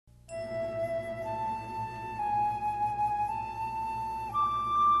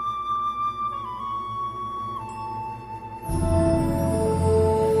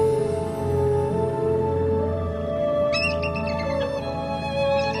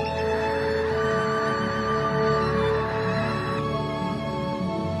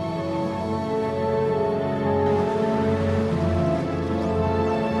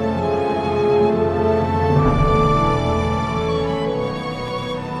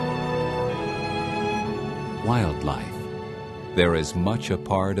Wildlife. They're as much a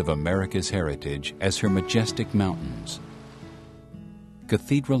part of America's heritage as her majestic mountains,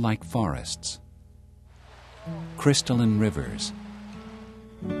 cathedral-like forests, crystalline rivers,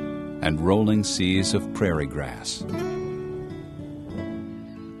 and rolling seas of prairie grass.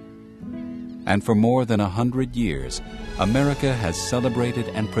 And for more than 100 years, America has celebrated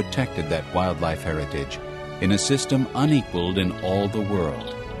and protected that wildlife heritage in a system unequaled in all the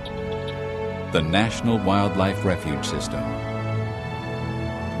world: the National Wildlife Refuge System.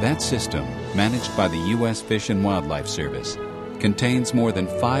 That system, managed by the U.S. Fish and Wildlife Service, contains more than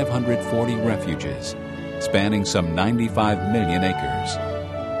 540 refuges, spanning some 95 million acres.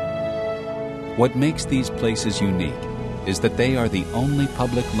 What makes these places unique is that they are the only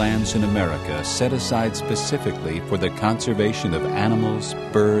public lands in America set aside specifically for the conservation of animals,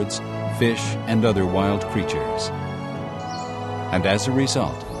 birds, fish, and other wild creatures. And as a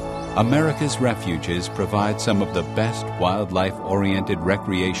result, America's refuges provide some of the best wildlife-oriented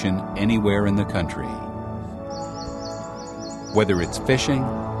recreation anywhere in the country. Whether it's fishing,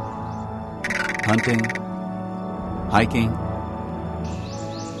 hunting, hiking,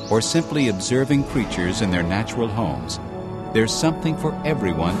 or simply observing creatures in their natural homes, there's something for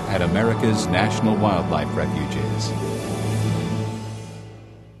everyone at America's National Wildlife Refuges.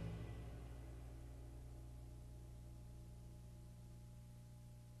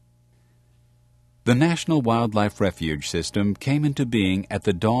 The National Wildlife Refuge System came into being at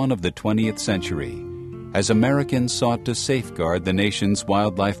the dawn of the 20th century, as Americans sought to safeguard the nation's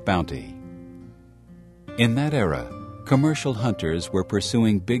wildlife bounty. In that era, commercial hunters were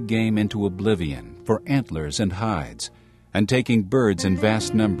pursuing big game into oblivion for antlers and hides, and taking birds in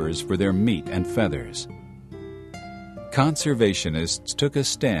vast numbers for their meat and feathers. Conservationists took a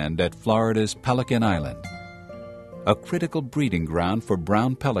stand at Florida's Pelican Island, a critical breeding ground for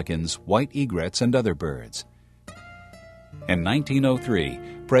brown pelicans, white egrets, and other birds. In 1903,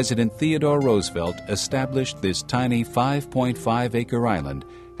 President Theodore Roosevelt established this tiny 5.5-acre island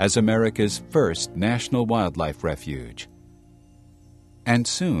as America's first national wildlife refuge. And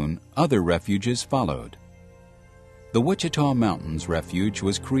soon, other refuges followed. The Wichita Mountains Refuge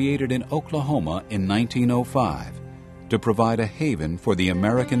was created in Oklahoma in 1905 to provide a haven for the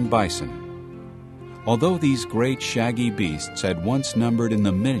American bison. Although these great shaggy beasts had once numbered in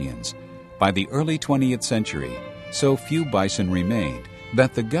the millions, by the early 20th century, so few bison remained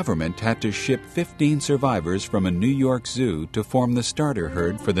that the government had to ship 15 survivors from a New York zoo to form the starter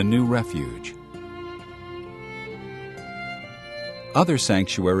herd for the new refuge. Other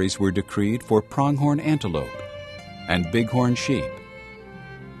sanctuaries were decreed for pronghorn antelope and bighorn sheep.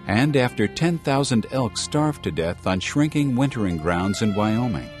 And after 10,000 elk starved to death on shrinking wintering grounds in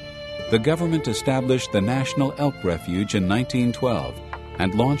Wyoming, the government established the National Elk Refuge in 1912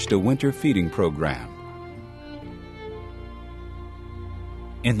 and launched a winter feeding program.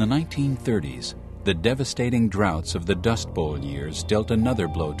 In the 1930s, the devastating droughts of the Dust Bowl years dealt another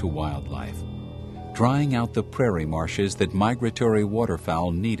blow to wildlife, drying out the prairie marshes that migratory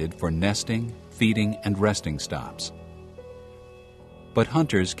waterfowl needed for nesting, feeding, and resting stops. But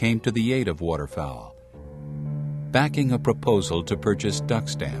hunters came to the aid of waterfowl, backing a proposal to purchase duck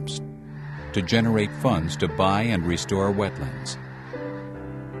stamps to generate funds to buy and restore wetlands.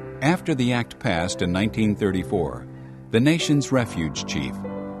 After the act passed in 1934, the nation's refuge chief,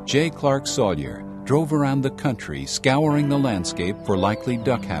 J. Clark Sawyer, drove around the country scouring the landscape for likely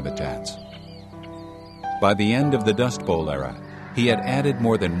duck habitats. By the end of the Dust Bowl era, he had added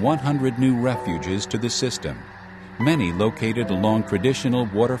more than 100 new refuges to the system, many located along traditional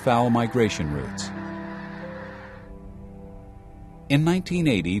waterfowl migration routes. In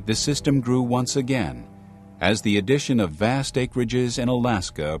 1980, the system grew once again, as the addition of vast acreages in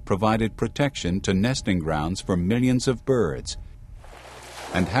Alaska provided protection to nesting grounds for millions of birds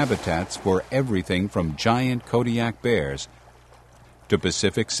and habitats for everything from giant Kodiak bears to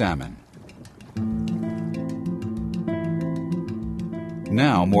Pacific salmon.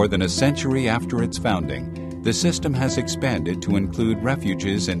 Now, more than a century after its founding, the system has expanded to include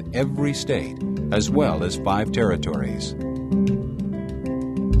refuges in every state, as well as 5 territories.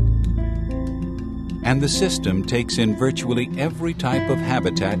 And the system takes in virtually every type of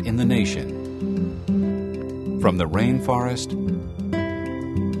habitat in the nation, from the rainforest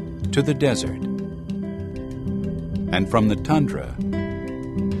to the desert, and from the tundra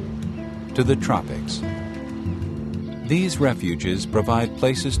to the tropics. These refuges provide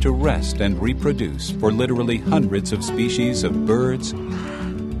places to rest and reproduce for literally hundreds of species of birds,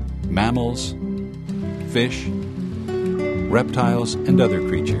 mammals, fish, reptiles, and other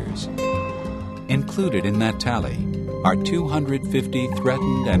creatures. Included in that tally are 250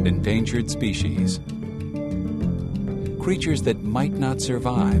 threatened and endangered species. creatures that might not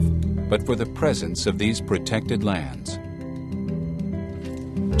survive, but for the presence of these protected lands.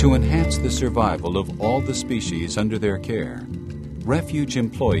 To enhance the survival of all the species under their care, refuge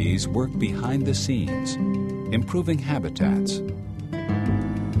employees work behind the scenes, improving habitats,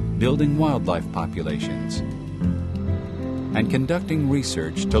 building wildlife populations, and conducting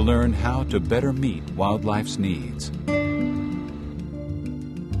research to learn how to better meet wildlife's needs.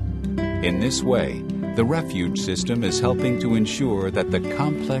 In this way, the Refuge System is helping to ensure that the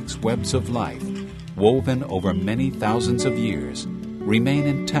complex webs of life, woven over many thousands of years, remain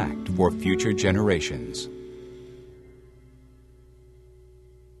intact for future generations.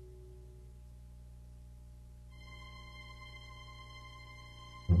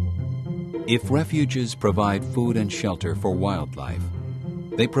 If refuges provide food and shelter for wildlife,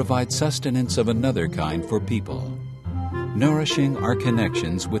 they provide sustenance of another kind for people, nourishing our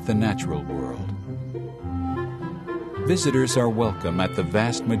connections with the natural world. Visitors are welcome at the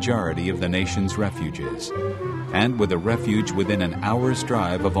vast majority of the nation's refuges, and with a refuge within an hour's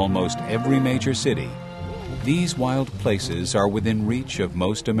drive of almost every major city, these wild places are within reach of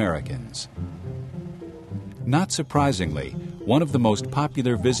most Americans. Not surprisingly, one of the most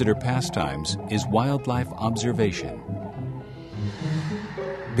popular visitor pastimes is wildlife observation.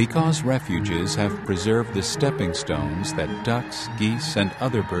 Because refuges have preserved the stepping stones that ducks, geese, and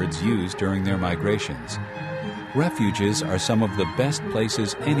other birds use during their migrations, refuges are some of the best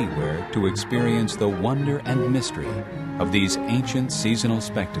places anywhere to experience the wonder and mystery of these ancient seasonal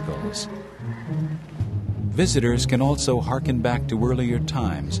spectacles. Visitors can also hearken back to earlier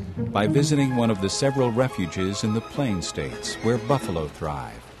times by visiting one of the several refuges in the Plain States where buffalo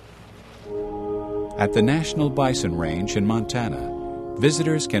thrive. At the National Bison Range in Montana,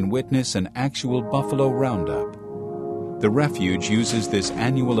 visitors can witness an actual buffalo roundup. The refuge uses this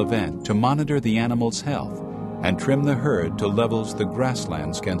annual event to monitor the animal's health and trim the herd to levels the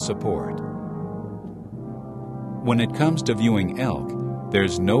grasslands can support. When it comes to viewing elk,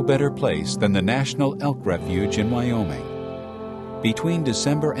 there's no better place than the National Elk Refuge in Wyoming. Between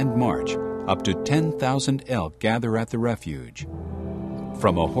December and March, up to 10,000 elk gather at the refuge.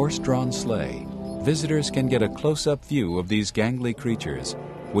 From a horse-drawn sleigh, visitors can get a close-up view of these gangly creatures,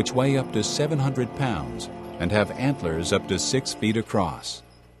 which weigh up to 700 pounds and have antlers up to 6 feet across.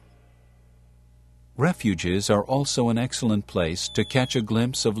 Refuges are also an excellent place to catch a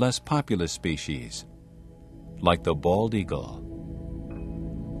glimpse of less popular species, like the bald eagle.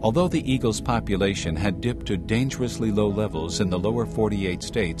 Although the eagle's population had dipped to dangerously low levels in the lower 48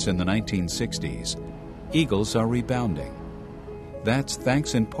 states in the 1960s, eagles are rebounding. That's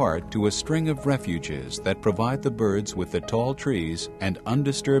thanks in part to a string of refuges that provide the birds with the tall trees and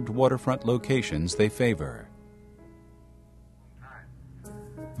undisturbed waterfront locations they favor.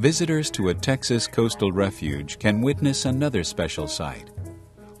 Visitors to a Texas coastal refuge can witness another special sight,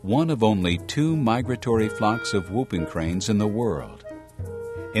 one of only 2 migratory flocks of whooping cranes in the world.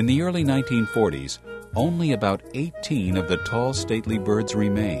 In the early 1940s, only about 18 of the tall, stately birds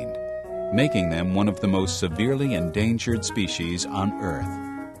remained, making them one of the most severely endangered species on Earth.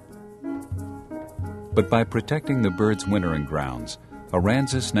 But by protecting the birds' wintering grounds,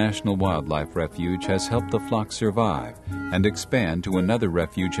 Aransas National Wildlife Refuge has helped the flock survive and expand to another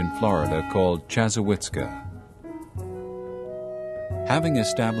refuge in Florida called Chassahowitzka. Having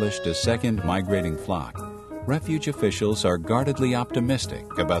established a second migrating flock, refuge officials are guardedly optimistic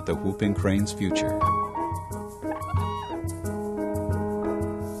about the whooping crane's future.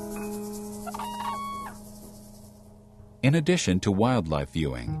 In addition to wildlife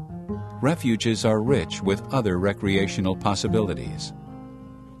viewing, refuges are rich with other recreational possibilities.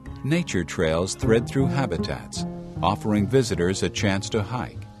 Nature trails thread through habitats, offering visitors a chance to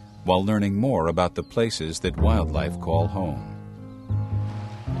hike while learning more about the places that wildlife call home.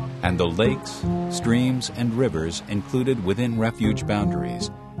 And the lakes, streams, and rivers included within refuge boundaries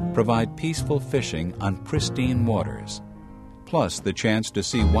provide peaceful fishing on pristine waters, plus the chance to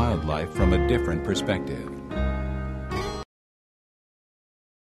see wildlife from a different perspective.